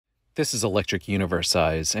This is Electric Universe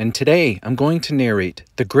Eyes, and today I'm going to narrate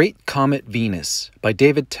The Great Comet Venus by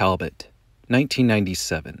David Talbott,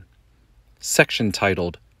 1997. Section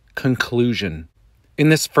titled, Conclusion. In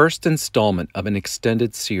this first installment of an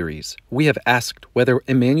extended series, we have asked whether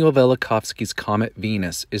Immanuel Velikovsky's Comet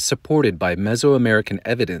Venus is supported by Mesoamerican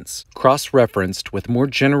evidence, cross-referenced with more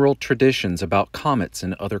general traditions about comets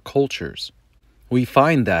in other cultures. We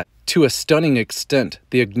find that, to a stunning extent,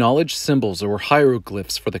 the acknowledged symbols or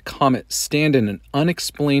hieroglyphs for the comet stand in an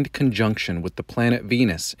unexplained conjunction with the planet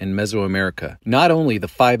Venus in Mesoamerica. Not only the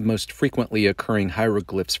 5 most frequently occurring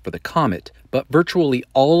hieroglyphs for the comet, but virtually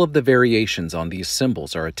all of the variations on these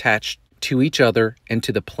symbols are attached to each other and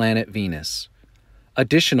to the planet Venus.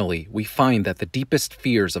 Additionally, we find that the deepest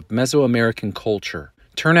fears of Mesoamerican culture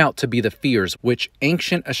turn out to be the fears which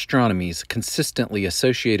ancient astronomers consistently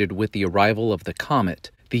associated with the arrival of the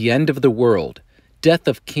comet: the end of the world, death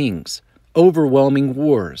of kings, overwhelming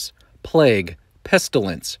wars, plague,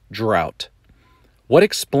 pestilence, drought. What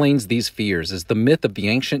explains these fears is the myth of the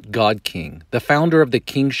ancient god-king, the founder of the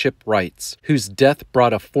kingship rights, whose death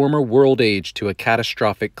brought a former world age to a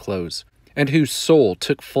catastrophic close, and whose soul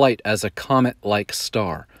took flight as a comet-like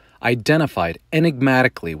star, identified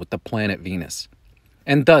enigmatically with the planet Venus.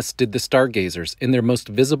 And thus did the stargazers, in their most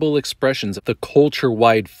visible expressions of the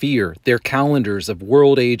culture-wide fear, their calendars of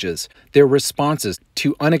world ages, their responses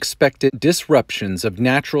to unexpected disruptions of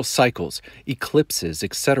natural cycles, eclipses,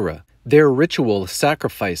 etc., their ritual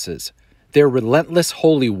sacrifices, their relentless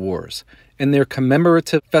holy wars, and their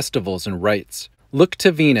commemorative festivals and rites, look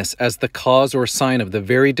to Venus as the cause or sign of the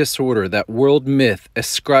very disorder that world myth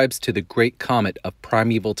ascribes to the great comet of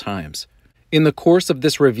primeval times. In the course of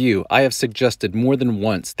this review, I have suggested more than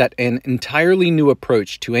once that an entirely new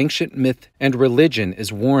approach to ancient myth and religion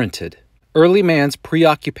is warranted. Early man's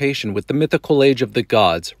preoccupation with the mythical age of the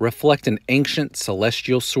gods reflect an ancient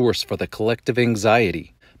celestial source for the collective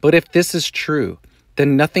anxiety. But if this is true,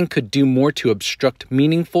 then nothing could do more to obstruct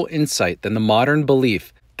meaningful insight than the modern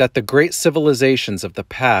belief that the great civilizations of the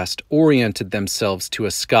past oriented themselves to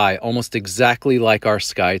a sky almost exactly like our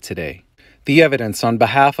sky today. The evidence on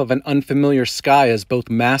behalf of an unfamiliar sky is both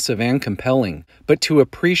massive and compelling, but to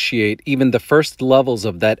appreciate even the first levels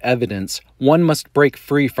of that evidence, one must break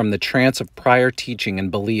free from the trance of prior teaching and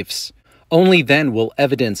beliefs. Only then will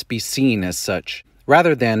evidence be seen as such,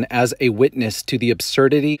 rather than as a witness to the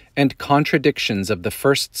absurdity and contradictions of the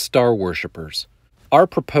first star worshippers. Our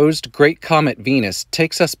proposed Great Comet Venus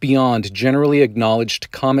takes us beyond generally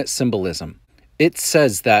acknowledged comet symbolism. It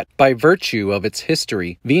says that, by virtue of its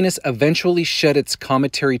history, Venus eventually shed its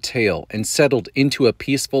cometary tail and settled into a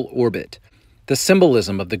peaceful orbit. The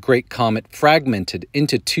symbolism of the great comet fragmented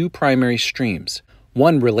into 2 primary streams,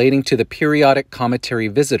 one relating to the periodic cometary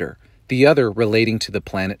visitor, the other relating to the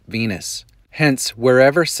planet Venus. Hence,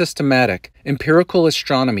 wherever systematic, empirical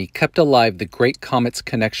astronomy kept alive the great comet's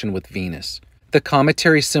connection with Venus, the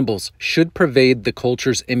cometary symbols should pervade the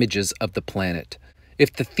culture's images of the planet.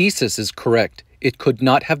 If the thesis is correct, it could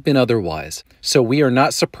not have been otherwise, so we are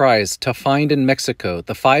not surprised to find in Mexico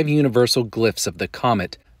the 5 universal glyphs of the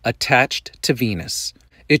comet attached to Venus.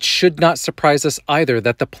 It should not surprise us either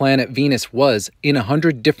that the planet Venus was, in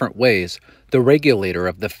 100 different ways, the regulator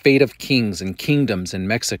of the fate of kings and kingdoms in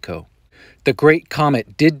Mexico. The great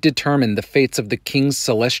comet did determine the fates of the king's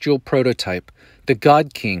celestial prototype, the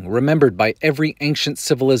God King, remembered by every ancient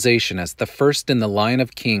civilization as the first in the line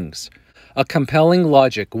of kings. A compelling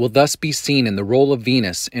logic will thus be seen in the role of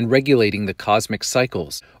Venus in regulating the cosmic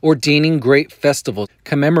cycles, ordaining great festivals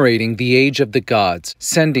commemorating the age of the gods,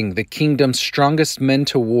 sending the kingdom's strongest men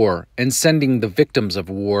to war, and sending the victims of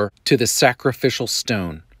war to the sacrificial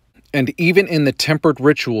stone. And even in the tempered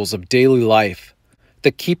rituals of daily life,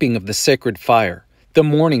 the keeping of the sacred fire, the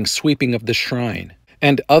morning sweeping of the shrine,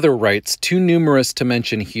 and other rites too numerous to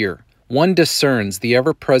mention here, one discerns the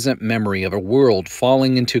ever-present memory of a world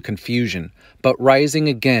falling into confusion, but rising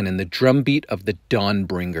again in the drumbeat of the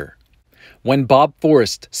Dawnbringer. When Bob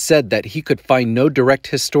Forrest said that he could find no direct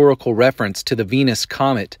historical reference to the Venus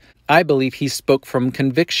comet, I believe he spoke from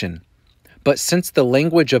conviction. But since the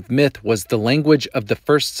language of myth was the language of the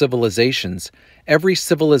first civilizations, every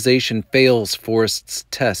civilization fails Forrest's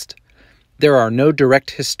test. There are no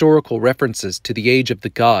direct historical references to the age of the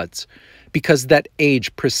gods, because that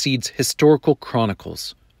age precedes historical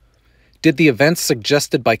chronicles. Did the events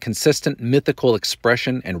suggested by consistent mythical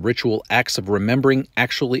expression and ritual acts of remembering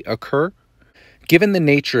actually occur? Given the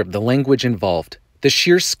nature of the language involved, the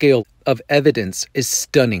sheer scale of evidence is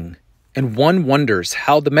stunning, and one wonders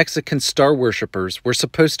how the Mexican star worshippers were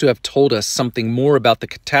supposed to have told us something more about the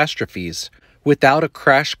catastrophes without a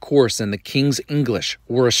crash course in the King's English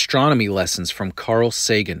or astronomy lessons from Carl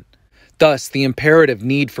Sagan. Thus, the imperative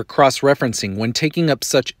need for cross-referencing when taking up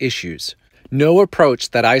such issues. No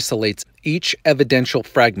approach that isolates each evidential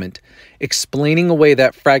fragment, explaining away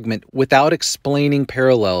that fragment without explaining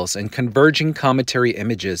parallels and converging cometary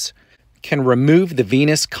images, can remove the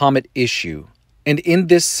Venus-comet issue. And in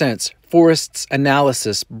this sense, Forrest's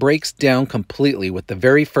analysis breaks down completely with the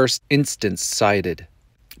very first instance cited.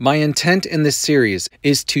 My intent in this series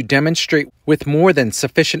is to demonstrate with more than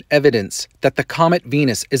sufficient evidence that the comet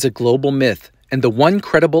Venus is a global myth, and the one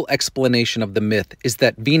credible explanation of the myth is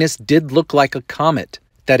that Venus did look like a comet,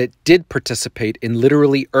 that it did participate in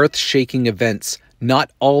literally earth-shaking events not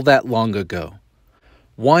all that long ago.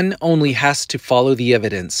 One only has to follow the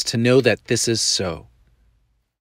evidence to know that this is so.